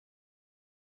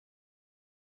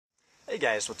Hey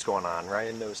guys, what's going on?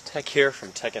 Ryan Knows Tech here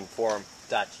from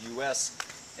techinforum.us,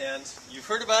 and you've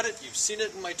heard about it, you've seen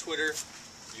it in my Twitter,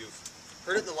 you've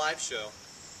heard it in the live show.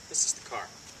 This is the car.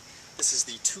 This is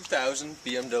the 2000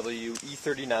 BMW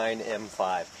E39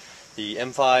 M5. The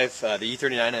M5, the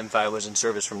E39 M5 was in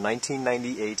service from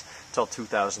 1998 till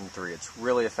 2003. It's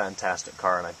really a fantastic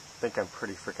car, and I think I'm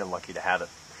pretty freaking lucky to have it.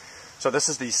 So this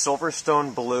is the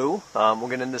Silverstone Blue. We'll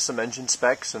get into some engine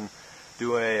specs and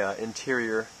do a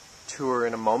interior tour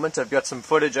in a moment. I've got some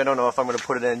footage. I don't know if I'm going to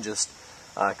put it in, just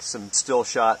some still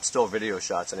video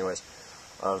shots anyways,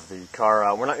 of the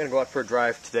car. We're not going to go out for a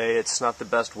drive today. It's not the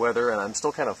best weather, and I'm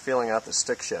still kind of feeling out the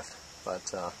stick shift,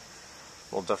 but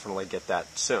we'll definitely get that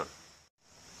soon.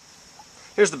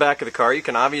 Here's the back of the car. You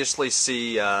can obviously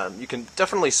see, you can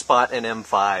definitely spot an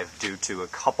M5 due to a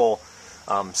couple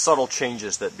subtle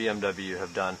changes that BMW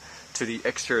have done to the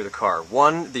exterior of the car.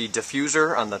 One, the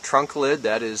diffuser on the trunk lid,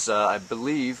 that is, I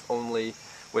believe, only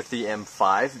with the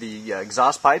M5. The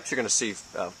exhaust pipes, you're going to see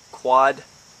quad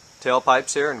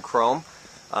tailpipes here in chrome.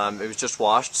 It was just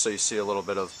washed, so you see a little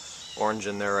bit of orange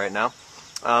in there right now.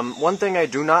 One thing I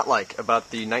do not like about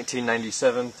the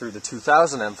 1997 through the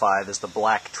 2000 M5 is the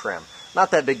black trim.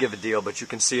 Not that big of a deal, but you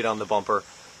can see it on the bumper,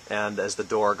 and as the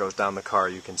door goes down the car,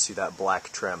 you can see that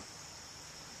black trim.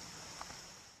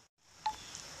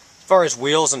 As far as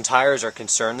wheels and tires are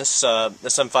concerned, this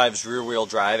M5's rear-wheel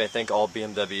drive. I think all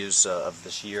BMWs of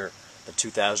this year, the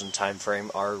 2000 time frame,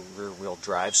 are rear-wheel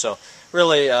drive. So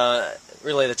really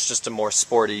that's just a more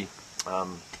sporty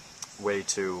way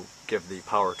to give the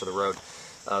power to the road.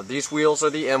 These wheels are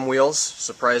the M wheels,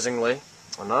 surprisingly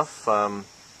enough.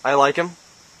 I like them.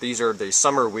 These are the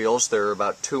summer wheels. They're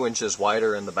about 2 inches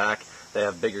wider in the back. They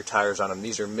have bigger tires on them.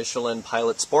 These are Michelin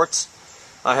Pilot Sports.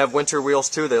 I have winter wheels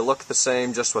too. They look the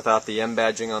same, just without the M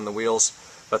badging on the wheels,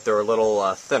 but they're a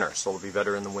little thinner, so they'll be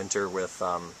better in the winter with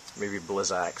maybe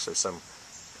Blizzaks or some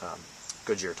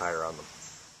Goodyear tire on them.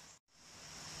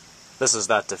 This is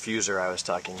that diffuser I was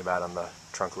talking about on the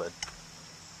trunk lid.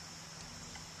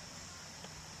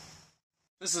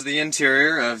 This is the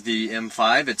interior of the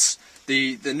M5. It's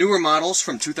the newer models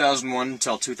from 2001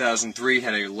 until 2003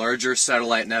 had a larger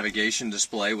satellite navigation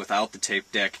display without the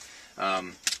tape deck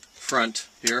front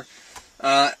here.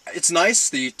 It's nice.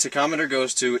 The tachometer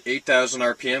goes to 8,000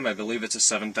 RPM. I believe it's a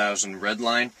 7,000 red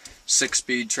line.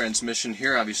 6-speed transmission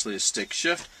here, obviously a stick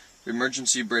shift.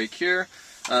 Emergency brake here.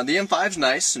 The M5's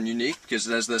nice and unique because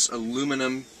it has this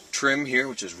aluminum trim here,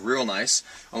 which is real nice.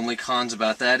 Only cons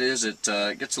about that is it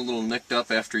gets a little nicked up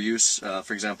after use,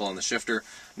 for example on the shifter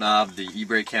knob, the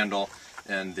e-brake handle,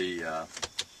 and the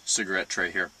cigarette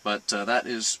tray here. But that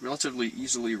is relatively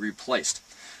easily replaced.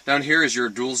 Down here is your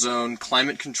dual zone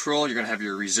climate control. You're going to have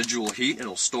your residual heat.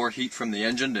 It'll store heat from the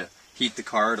engine to heat the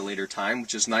car at a later time,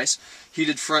 which is nice.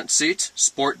 Heated front seat,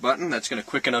 sport button. That's going to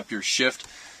quicken up your shift,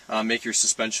 make your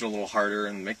suspension a little harder,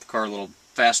 and make the car a little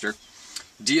faster.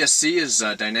 DSC is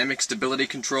dynamic stability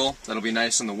control. That'll be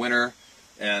nice in the winter,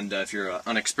 and if you're an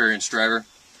unexperienced driver.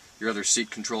 Your other seat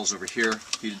controls over here,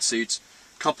 heated seats.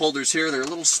 Cup holders here. They're a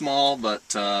little small, but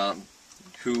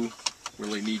who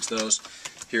really needs those?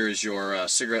 Here is your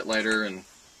cigarette lighter and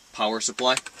power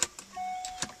supply.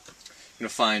 You're going to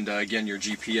find, again, your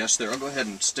GPS there. I'll go ahead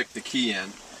and stick the key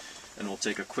in, and we'll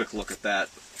take a quick look at that.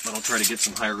 But I'll try to get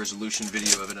some higher resolution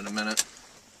video of it in a minute.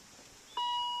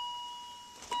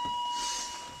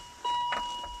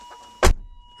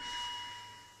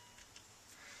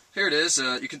 Here it is.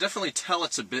 You can definitely tell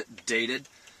it's a bit dated,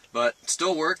 but it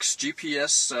still works.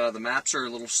 GPS, the maps are a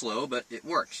little slow, but it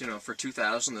works. You know, for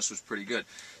 2000, this was pretty good.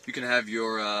 You can have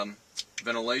your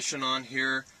ventilation on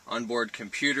here, onboard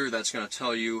computer. That's going to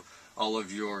tell you all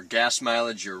of your gas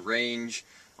mileage, your range,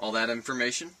 all that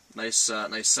information. Nice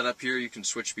setup here. You can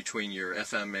switch between your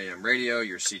FM, AM radio,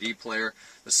 your CD player.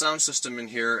 The sound system in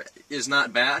here is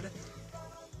not bad.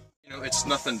 You know, it's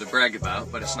nothing to brag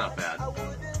about, but it's not bad.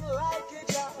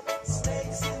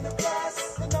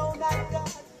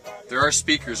 There are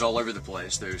speakers all over the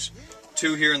place. There's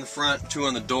 2 here in the front, 2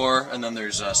 on the door, and then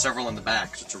there's several in the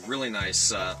back. So it's a really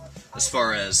nice, as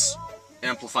far as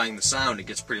amplifying the sound, it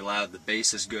gets pretty loud. The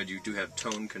bass is good. You do have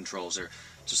tone controls there,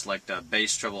 just like the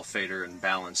bass, treble, fader, and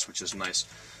balance, which is nice.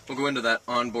 We'll go into that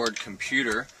onboard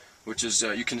computer, which is,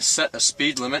 you can set a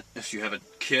speed limit if you have a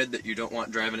kid that you don't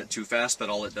want driving it too fast, but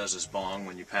all it does is bong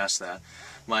when you pass that.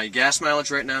 My gas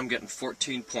mileage right now, I'm getting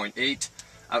 14.8.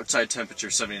 Outside temperature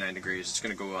 79 degrees. It's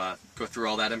going to go through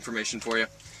all that information for you.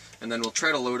 And then we'll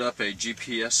try to load up a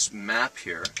GPS map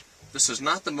here. This is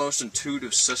not the most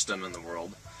intuitive system in the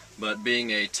world, but being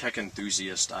a tech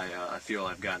enthusiast, I feel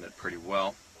I've gotten it pretty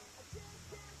well.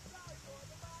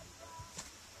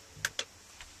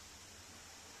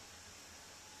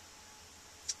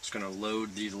 Just going to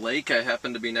load the lake I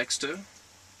happen to be next to.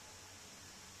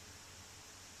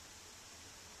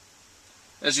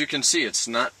 As you can see, it's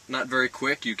not very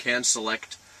quick. You can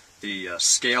select the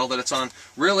scale that it's on.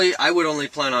 Really, I would only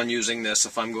plan on using this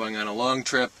if I'm going on a long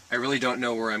trip. I really don't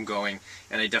know where I'm going,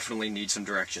 and I definitely need some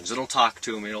directions. It'll talk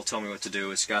to me, it'll tell me what to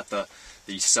do. It's got the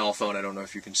cell phone. I don't know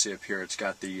if you can see up here. It's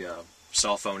got the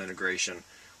cell phone integration,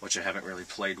 which I haven't really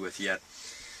played with yet.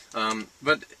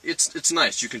 But it's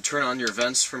nice. You can turn on your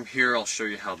vents from here. I'll show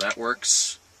you how that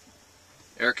works.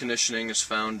 Air conditioning is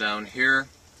found down here. You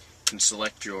can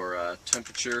select your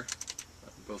temperature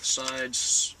on both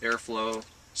sides, airflow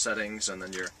settings, and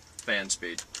then your fan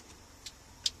speed.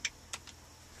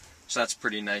 So that's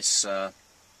pretty nice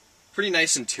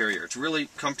interior. It's really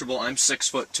comfortable. I'm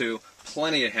 6'2",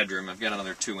 plenty of headroom. I've got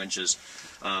another 2 inches.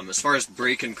 As far as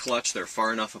brake and clutch, they're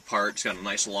far enough apart. It's got a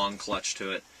nice long clutch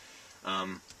to it.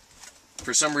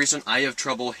 For some reason, I have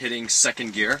trouble hitting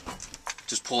second gear.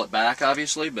 Just pull it back,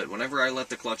 obviously, but whenever I let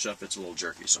the clutch up, it's a little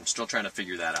jerky, so I'm still trying to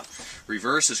figure that out.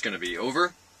 Reverse is going to be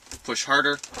over, push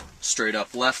harder, straight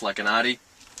up left like an Audi,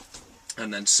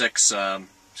 and then 6,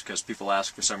 because people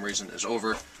ask for some reason, is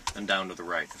over and down to the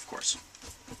right, of course.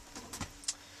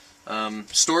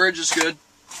 Storage is good,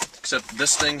 except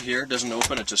this thing here doesn't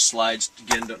open, it just slides.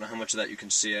 Again, don't know how much of that you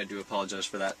can see, I do apologize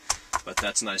for that, but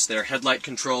that's nice there. Headlight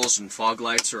controls and fog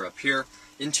lights are up here.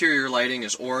 Interior lighting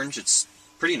is orange. It's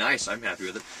pretty nice. I'm happy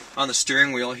with it. On the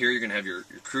steering wheel here, you're going to have your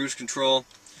cruise control,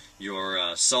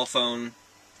 your cell phone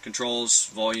controls,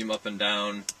 volume up and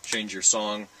down, change your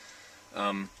song.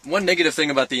 One negative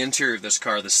thing about the interior of this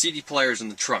car, the CD player is in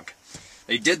the trunk.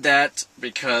 They did that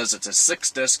because it's a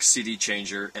 6-disc CD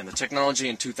changer, and the technology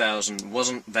in 2000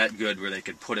 wasn't that good where they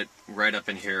could put it right up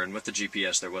in here, and with the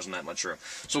GPS there wasn't that much room.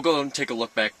 So we'll go and take a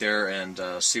look back there and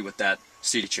see what that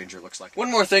CD changer looks like.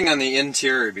 One more thing on the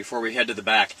interior before we head to the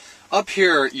back. Up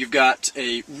here you've got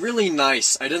a really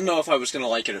nice, I didn't know if I was going to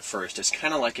like it at first, it's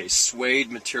kind of like a suede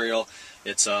material.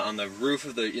 It's on the roof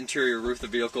of the interior roof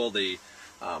of the vehicle, the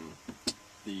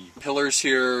pillars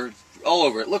here, all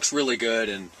over. It looks really good,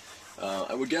 and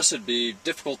I would guess it'd be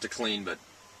difficult to clean, but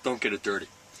don't get it dirty.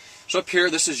 So up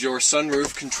here, this is your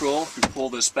sunroof control. If you pull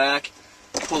this back,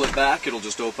 pull it back, it'll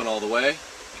just open all the way.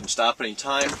 You can stop any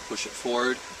time, push it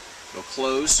forward, it'll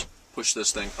close, push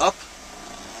this thing up,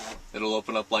 it'll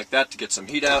open up like that to get some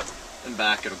heat out, and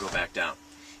back, it'll go back down.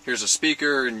 Here's a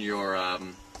speaker and your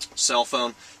cell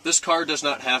phone. This car does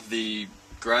not have the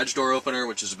garage door opener,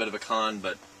 which is a bit of a con,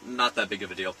 but not that big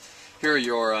of a deal. Here are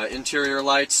your interior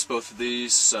lights, both of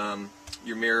these,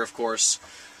 your mirror, of course.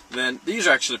 Then these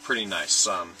are actually pretty nice.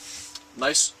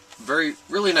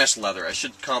 Really nice leather. I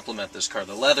should compliment this car.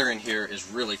 The leather in here is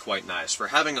really quite nice. For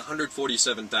having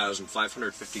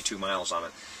 147,552 miles on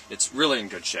it, it's really in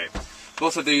good shape.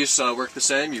 Both of these work the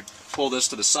same. You pull this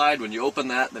to the side. When you open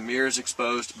that, the mirror is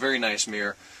exposed. Very nice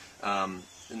mirror. In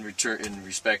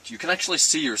respect, you can actually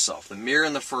see yourself. The mirror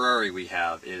in the Ferrari we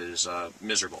have is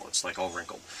miserable. It's like all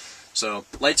wrinkled. So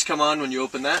lights come on when you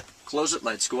open that, close it,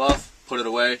 lights go off, put it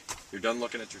away, you're done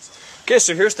looking at yourself. Okay,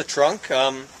 so here's the trunk.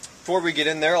 Before we get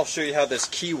in there, I'll show you how this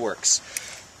key works.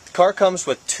 The car comes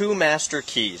with 2 master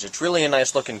keys. It's really a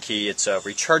nice looking key. It's a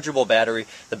rechargeable battery.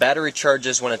 The battery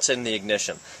charges when it's in the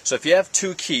ignition. So if you have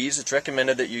 2 keys, it's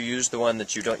recommended that you use the one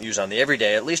that you don't use on the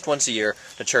everyday, at least once a year,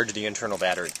 to charge the internal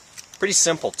battery. Pretty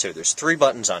simple too. There's 3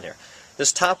 buttons on here.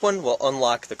 This top one will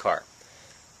unlock the car.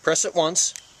 Press it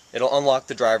once, it'll unlock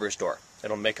the driver's door.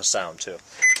 It'll make a sound too.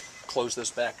 Close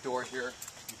this back door here.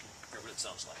 You can hear what it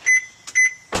sounds like.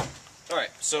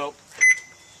 Alright, so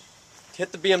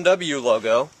hit the BMW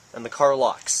logo and the car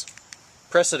locks.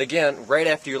 Press it again right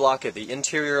after you lock it. The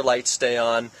interior lights stay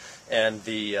on and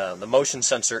the motion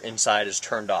sensor inside is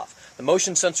turned off. The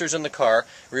motion sensors in the car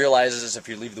realizes if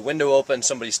you leave the window open,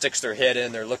 somebody sticks their head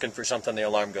in, they're looking for something, the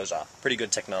alarm goes off. Pretty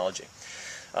good technology.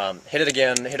 Hit it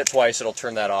again, hit it twice, it'll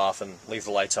turn that off and leave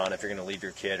the lights on if you're going to leave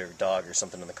your kid or dog or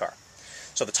something in the car.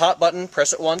 So the top button,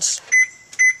 press it once,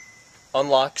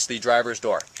 unlocks the driver's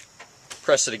door.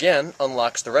 Press it again,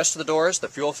 unlocks the rest of the doors, the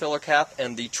fuel filler cap,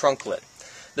 and the trunk lid.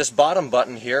 This bottom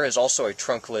button here is also a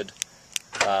trunk lid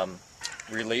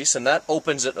release, and that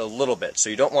opens it a little bit, so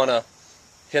you don't want to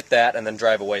hit that and then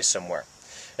drive away somewhere.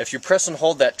 If you press and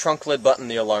hold that trunk lid button,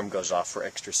 the alarm goes off for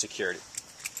extra security.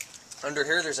 Under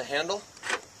here there's a handle.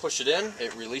 Push it in,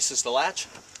 it releases the latch,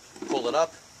 pull it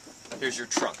up, here's your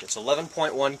trunk. It's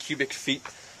 11.1 cubic feet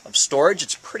of storage.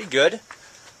 It's pretty good.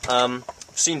 I've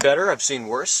seen better, I've seen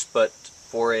worse, but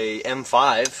for a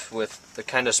M5 with the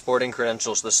kind of sporting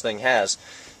credentials this thing has,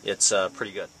 it's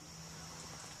pretty good.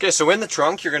 Okay, so in the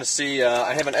trunk you're going to see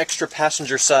I have an extra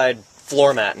passenger side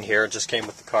floor mat in here. It just came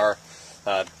with the car.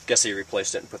 Guess he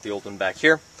replaced it and put the old one back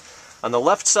here. On the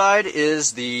left side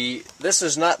is this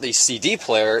is not the CD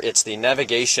player, it's the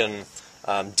navigation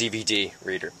DVD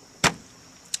reader.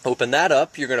 Open that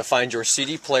up, you're going to find your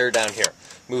CD player down here.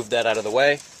 Move that out of the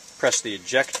way, press the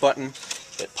eject button,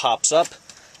 it pops up.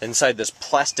 Inside this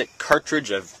plastic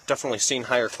cartridge, I've definitely seen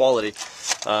higher quality,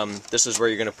 this is where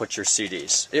you're going to put your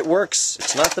CDs. It works,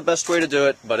 it's not the best way to do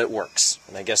it, but it works.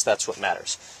 And I guess that's what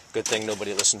matters. Good thing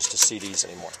nobody listens to CDs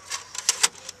anymore.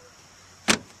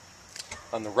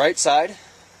 On the right side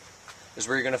is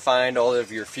where you're going to find all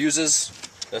of your fuses.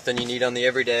 Nothing you need on the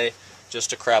everyday,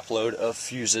 just a crap load of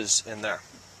fuses in there.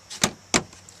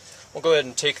 We'll go ahead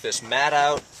and take this mat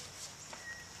out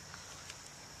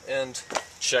and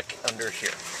check under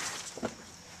here.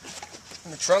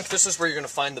 In the trunk, this is where you're going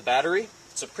to find the battery.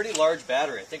 It's a pretty large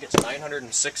battery. I think it's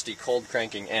 960 cold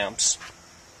cranking amps.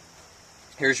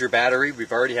 Here's your battery.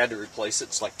 We've already had to replace it.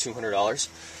 It's like $200.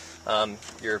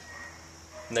 Your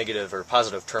negative or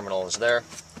positive terminal is there.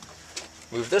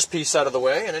 Move this piece out of the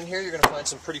way, and in here you're going to find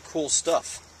some pretty cool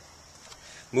stuff.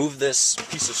 Move this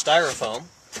piece of styrofoam,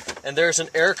 and there's an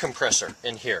air compressor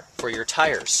in here for your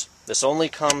tires. This only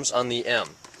comes on the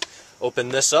M. Open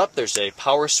this up, there's a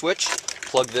power switch.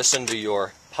 Plug this into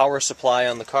your power supply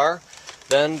on the car.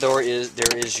 Then there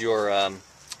is your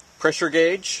pressure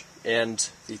gauge, and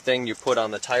the thing you put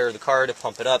on the tire of the car to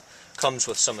pump it up. Comes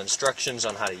with some instructions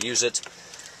on how to use it.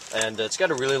 And it's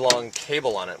got a really long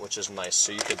cable on it, which is nice.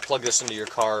 So you can plug this into your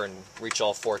car and reach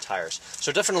all 4 tires.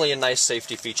 So definitely a nice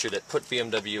safety feature that put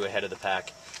BMW ahead of the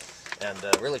pack and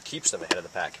really keeps them ahead of the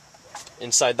pack.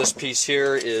 Inside this piece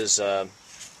here is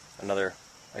another,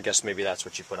 I guess maybe that's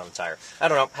what you put on the tire. I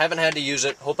don't know, haven't had to use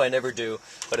it, hope I never do,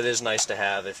 but it is nice to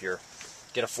have if you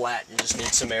get a flat, you just need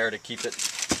some air to keep it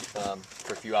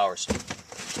for a few hours.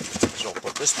 So we'll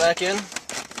put this back in,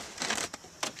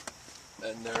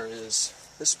 and there is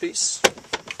this piece.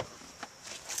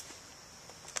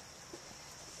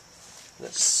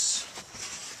 This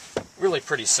really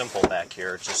pretty simple back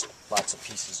here, just lots of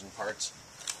pieces and parts.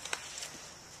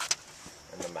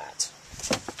 And the mat.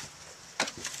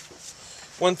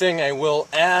 One thing I will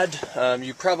add,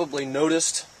 you probably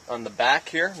noticed on the back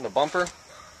here, in the bumper,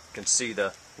 you can see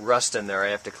the rust in there I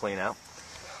have to clean out.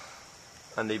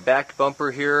 On the back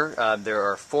bumper here, there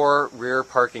are 4 rear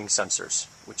parking sensors,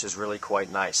 which is really quite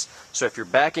nice. So if you're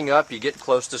backing up, you get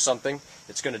close to something,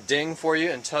 it's going to ding for you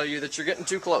and tell you that you're getting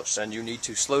too close and you need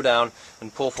to slow down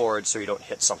and pull forward so you don't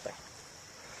hit something.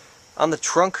 On the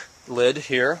trunk lid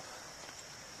here,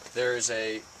 there's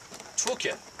a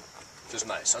toolkit, which is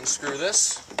nice. Unscrew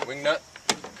this, wing nut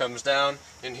comes down.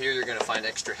 In here you're going to find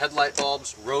extra headlight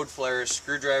bulbs, road flares,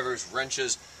 screwdrivers,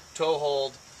 wrenches, tow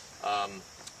hold,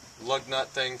 lug nut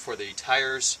thing for the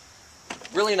tires.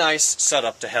 Really nice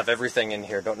setup to have everything in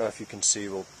here. Don't know if you can see,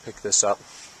 we'll pick this up.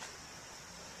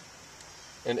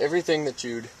 And everything that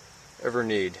you'd ever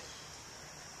need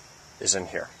is in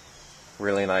here.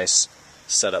 Really nice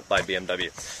setup by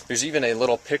BMW. There's even a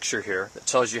little picture here that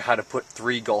tells you how to put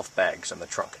 3 golf bags in the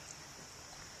trunk.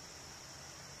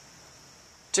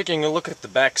 Taking a look at the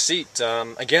back seat,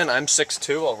 again, I'm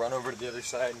 6'2", I'll run over to the other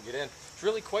side and get in. It's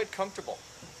really quite comfortable.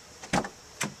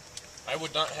 I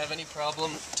would not have any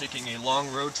problem taking a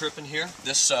long road trip in here.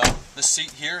 This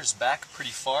seat here is back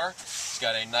pretty far. It's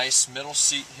got a nice middle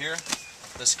seat here.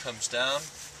 This comes down.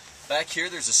 Back here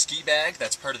there's a ski bag.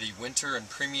 That's part of the winter and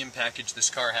premium package this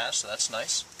car has, so that's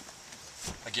nice.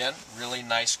 Again, really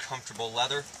nice comfortable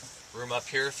leather. Room up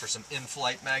here for some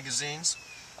in-flight magazines.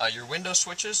 Your window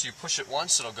switches, you push it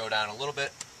once, it'll go down a little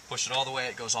bit. Push it all the way,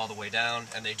 it goes all the way down,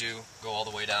 and they do go all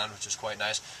the way down, which is quite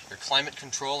nice. Your climate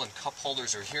control and cup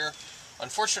holders are here.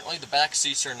 Unfortunately, the back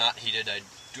seats are not heated. I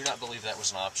do not believe that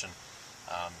was an option.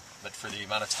 But for the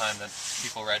amount of time that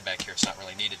people ride back here, it's not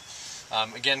really needed.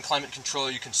 Again, climate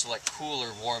control, you can select cool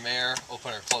or warm air,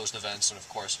 open or close the vents, and of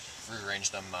course,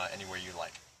 rearrange them anywhere you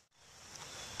like.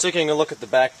 Taking a look at the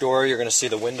back door, you're going to see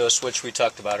the window switch we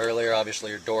talked about earlier, obviously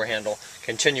your door handle,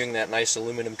 continuing that nice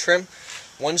aluminum trim.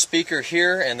 1 speaker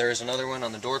here, and there is another one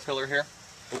on the door pillar here.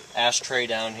 Ashtray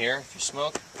down here if you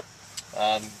smoke.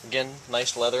 Again,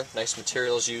 nice leather, nice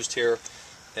materials used here.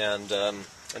 And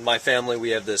in my family we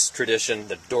have this tradition,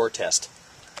 the door test.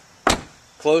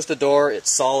 Close the door, it's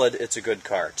solid, it's a good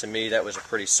car. To me that was a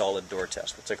pretty solid door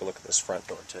test. We'll take a look at this front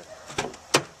door too.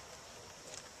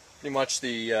 Pretty much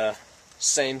the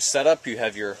same setup. You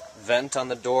have your vent on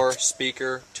the door,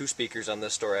 speaker, 2 speakers on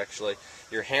this door actually.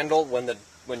 Your handle,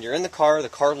 when you're in the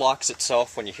car locks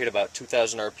itself when you hit about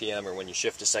 2,000 RPM or when you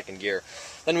shift to 2nd gear.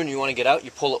 Then when you want to get out, you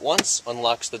pull it once,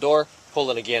 unlocks the door, pull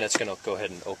it again, it's going to go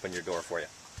ahead and open your door for you.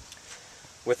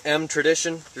 With M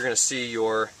Tradition, you're going to see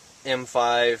your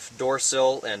M5 door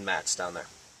sill and mats down there.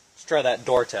 Let's try that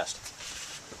door test.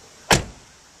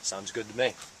 Sounds good to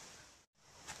me.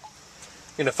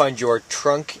 You're going to find your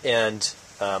trunk and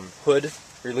hood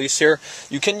release here.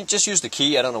 You can just use the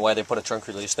key. I don't know why they put a trunk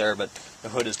release there, but the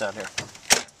hood is down here.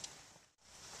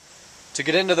 To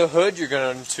get into the hood, you're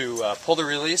going to pull the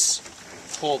release,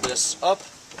 pull this up,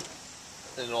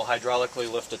 and it'll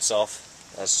hydraulically lift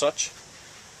itself as such.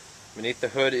 Beneath the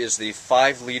hood is the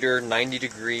 5-liter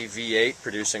 90-degree V8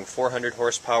 producing 400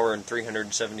 horsepower and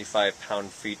 375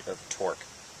 pound-feet of torque.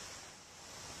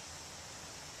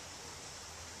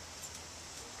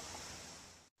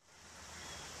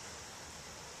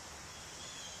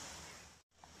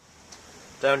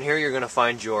 Down here you're going to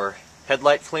find your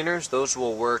headlight cleaners. Those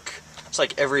will work, it's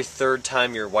like every third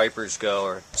time your wipers go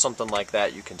or something like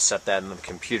that. You can set that in the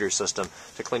computer system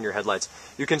to clean your headlights.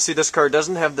 You can see this car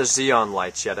doesn't have the Xeon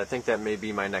lights yet. I think that may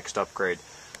be my next upgrade.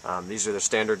 These are the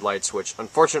standard lights, which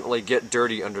unfortunately get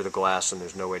dirty under the glass and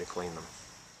there's no way to clean them.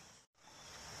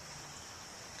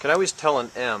 You can always tell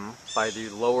an M by the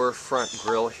lower front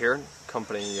grille here,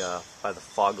 accompanied by the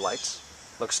fog lights.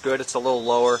 Looks good. It's a little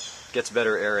lower, gets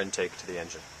better air intake to the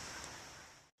engine.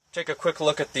 Take a quick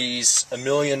look at these a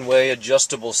million way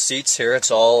adjustable seats here.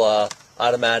 It's all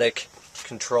automatic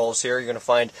controls here. You're going to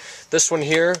find this one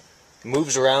here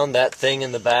moves around that thing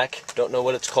in the back. Don't know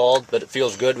what it's called, but it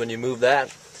feels good when you move that.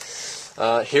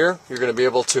 Here you're going to be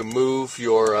able to move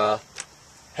your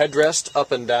headrest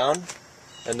up and down,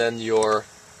 and then your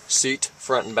seat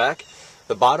front and back.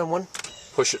 The bottom one,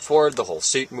 push it forward, the whole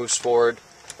seat moves forward.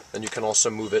 Then you can also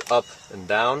move it up and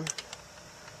down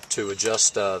to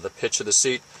adjust the pitch of the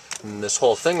seat. And this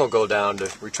whole thing will go down to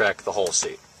retract the whole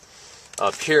seat.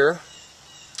 Up here,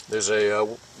 there's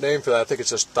a name for that. I think it's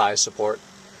just thigh support.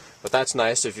 But that's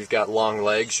nice. If you've got long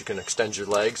legs, you can extend your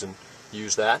legs and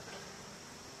use that.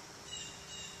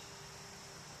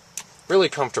 Really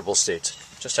comfortable seats.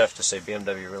 Just have to say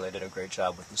BMW really did a great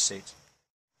job with the seats.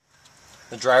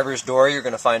 The driver's door, you're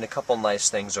going to find a couple nice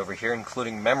things over here,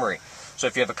 including memory. So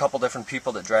if you have a couple different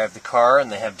people that drive the car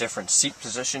and they have different seat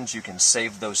positions, you can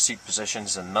save those seat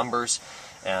positions and numbers.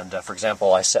 And for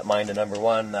example, I set mine to number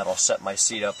 1. That'll set my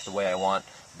seat up the way I want,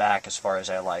 back as far as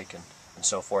I like, and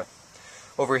so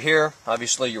forth. Over here,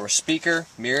 obviously your speaker,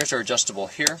 mirrors are adjustable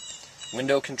here,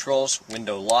 window controls,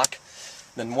 window lock.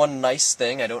 Then one nice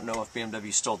thing, I don't know if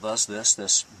BMW still does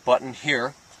this button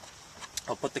here.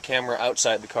 I'll put the camera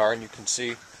outside the car and you can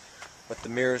see what the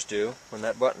mirrors do when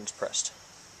that button's pressed.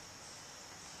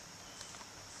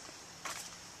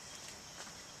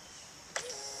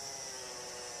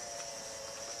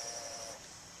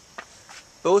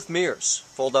 Both mirrors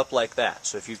fold up like that,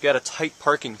 so if you've got a tight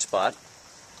parking spot,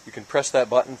 you can press that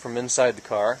button from inside the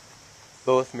car.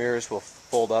 Both mirrors will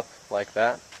fold up like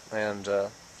that and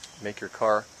make your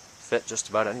car fit just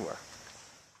about anywhere.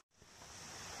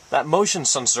 That motion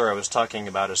sensor I was talking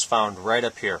about is found right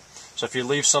up here. So if you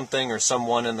leave something or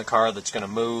someone in the car that's going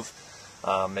to move,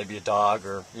 maybe a dog,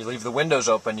 or you leave the windows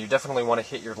open, you definitely want to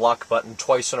hit your lock button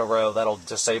twice in a row. That'll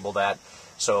disable that.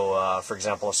 So, for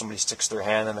example, if somebody sticks their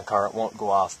hand in the car, it won't go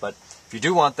off. But if you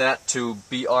do want that to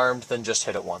be armed, then just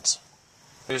hit it once.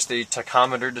 Here's the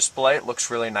tachometer display. It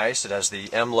looks really nice. It has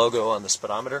the M logo on the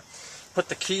speedometer. Put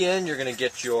the key in, you're going to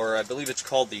get your, I believe it's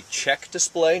called the check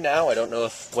display now. I don't know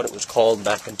what it was called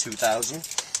back in 2000.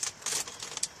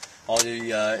 All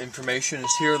the information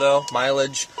is here though.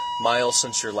 Mileage, miles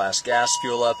since your last gas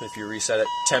fuel up, if you reset it,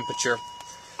 temperature.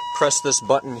 Press this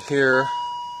button here,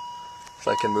 if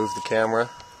I can move the camera.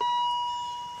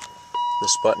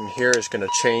 This button here is going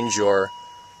to change your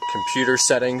computer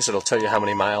settings. It'll tell you how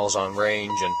many miles on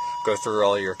range and go through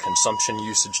all your consumption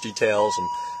usage details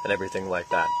and everything like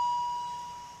that.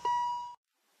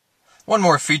 One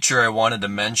more feature I wanted to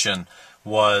mention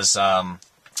was the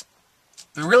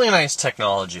really nice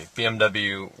technology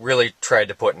BMW really tried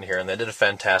to put in here, and they did a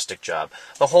fantastic job.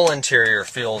 The whole interior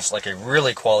feels like a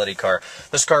really quality car.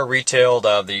 This car retailed,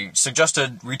 the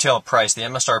suggested retail price, the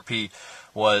MSRP,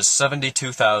 was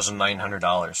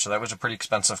 $72,900, so that was a pretty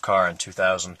expensive car in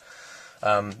 2000.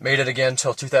 Made it again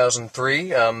till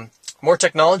 2003. More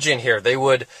technology in here. They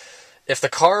would, if the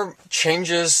car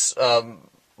changes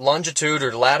longitude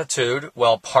or latitude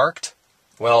while parked,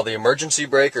 well, the emergency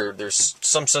brake, or there's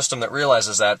some system that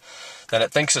realizes that, then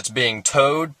it thinks it's being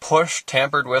towed, pushed,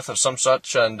 tampered with of some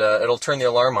such, and it'll turn the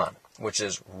alarm on, which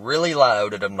is really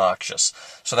loud and obnoxious.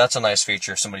 So that's a nice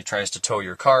feature. If somebody tries to tow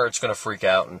your car, it's going to freak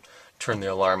out and turn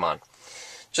the alarm on.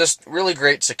 Just really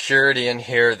great security in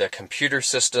here. The computer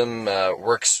system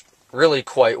works really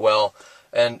quite well,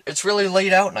 and it's really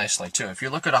laid out nicely too. If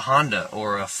you look at a Honda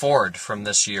or a Ford from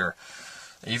this year,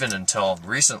 even until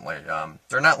recently.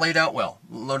 They're not laid out well.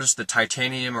 Notice the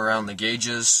titanium around the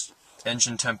gauges,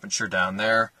 engine temperature down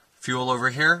there, fuel over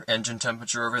here, engine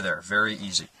temperature over there. Very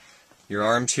easy. Your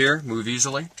arms here move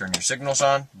easily. Turn your signals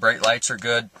on. Bright lights are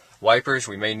good. Wipers,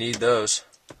 we may need those,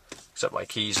 except my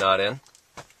key's not in.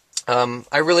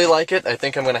 I really like it. I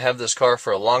think I'm going to have this car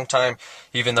for a long time,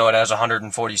 even though it has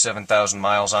 147,000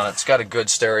 miles on it. It's got a good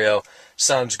stereo.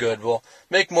 Sounds good. We'll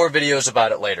make more videos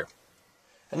about it later.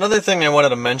 Another thing I wanted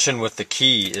to mention with the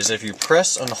key is if you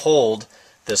press and hold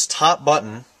this top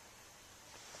button,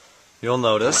 you'll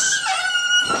notice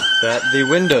that the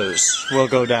windows will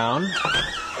go down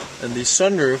and the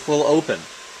sunroof will open.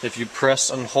 If you press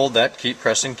and hold that, keep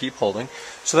pressing, keep holding.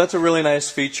 So that's a really nice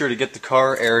feature to get the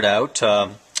car aired out.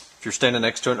 If you're standing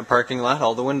next to it in a parking lot,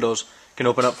 all the windows can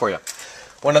open up for you.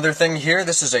 One other thing here,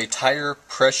 this is a tire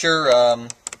pressure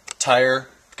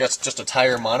That's just a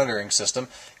tire monitoring system.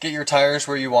 Get your tires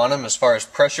where you want them as far as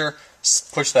pressure.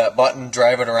 Push that button,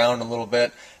 drive it around a little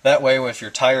bit. That way, if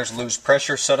your tires lose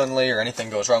pressure suddenly or anything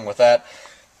goes wrong with that,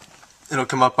 it'll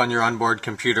come up on your onboard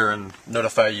computer and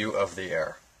notify you of the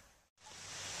error.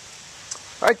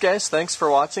 Alright guys, thanks for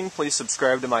watching. Please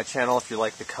subscribe to my channel if you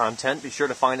like the content. Be sure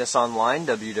to find us online,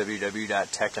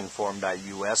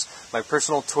 www.techinform.us. My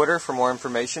personal Twitter for more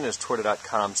information is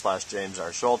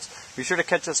twitter.com/JamesRSchultz. Be sure to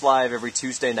catch us live every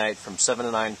Tuesday night from 7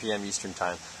 to 9 p.m. Eastern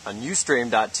Time on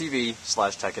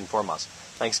ustream.tv/techinformus.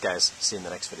 Thanks guys. See you in the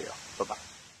next video. Bye-bye.